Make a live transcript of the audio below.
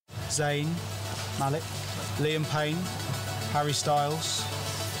Zayn, Malik, Liam Payne, Harry Styles.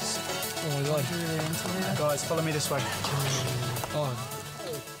 Oh my god. Guys, follow me this way.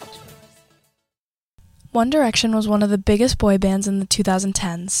 One Direction was one of the biggest boy bands in the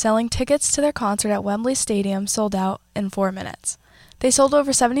 2010s, selling tickets to their concert at Wembley Stadium sold out in 4 minutes. They sold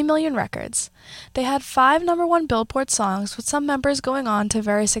over 70 million records. They had 5 #1 Billboard songs, with some members going on to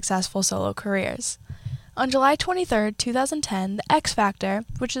very successful solo careers. On July 23, 2010, The X Factor,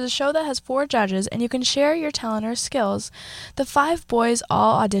 which is a show that has 4 judges and you can share your talent or skills, the 5 boys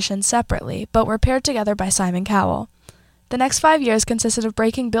all auditioned separately, but were paired together by Simon Cowell. The next 5 years consisted of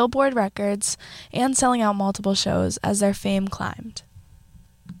breaking Billboard records and selling out multiple shows as their fame climbed.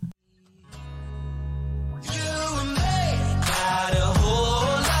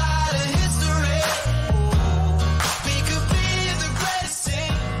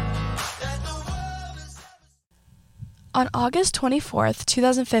 On August 24th,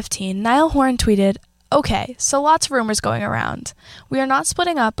 2015, Niall Horan tweeted, "Okay, so lots of rumors going around. We are not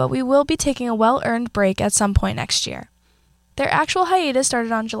splitting up, but we will be taking a well-earned break at some point next year." Their actual hiatus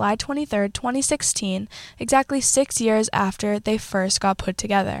started on July 23rd, 2016, exactly 6 years after they first got put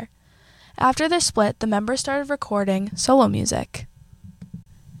together. After their split, the members started recording solo music.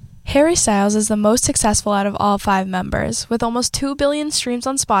 Harry Styles is the most successful out of all 5 members, with almost 2 billion streams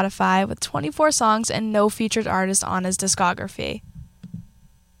on Spotify, with 24 songs and no featured artist on his discography.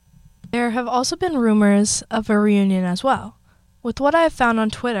 There have also been rumors of a reunion as well. With what I have found on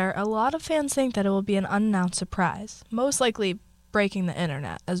Twitter, a lot of fans think that it will be an unannounced surprise, most likely breaking the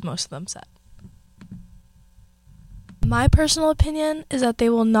internet, as most of them said. My personal opinion is that they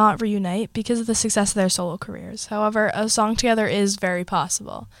will not reunite because of the success of their solo careers. However, a song together is very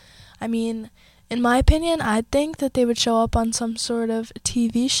possible. I mean, in my opinion, I think that they would show up on some sort of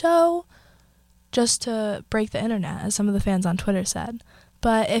TV show just to break the internet, as some of the fans on Twitter said.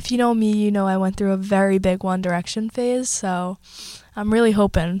 But if you know me, you know I went through a very big One Direction phase, so I'm really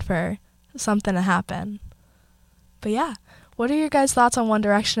hoping for something to happen. But yeah, what are your guys' thoughts on One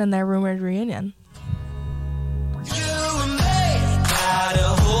Direction and their rumored reunion?